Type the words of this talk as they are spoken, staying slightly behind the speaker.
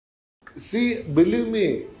See, believe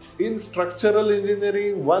me, in structural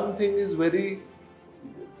engineering, one thing is very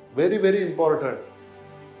important.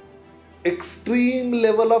 Extreme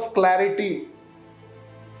level of clarity.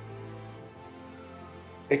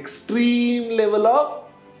 Extreme level of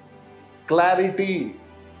clarity.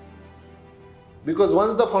 Because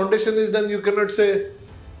once the foundation is done, you cannot say,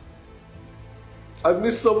 I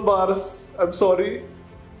missed some bars, I'm sorry.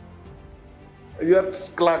 You have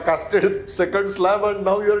casted second slab and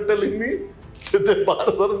now you are telling me that the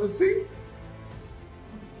bars are missing.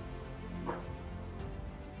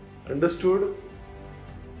 Understood?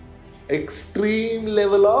 Extreme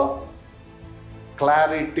level of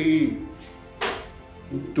clarity.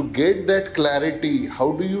 To get that clarity,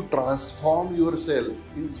 how do you transform yourself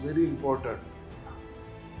is very important.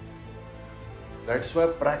 That's why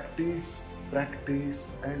practice, practice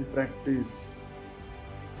and practice.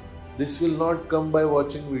 This will not come by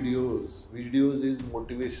watching videos. Videos is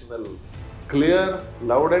motivational. Clear,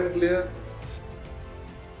 loud and clear.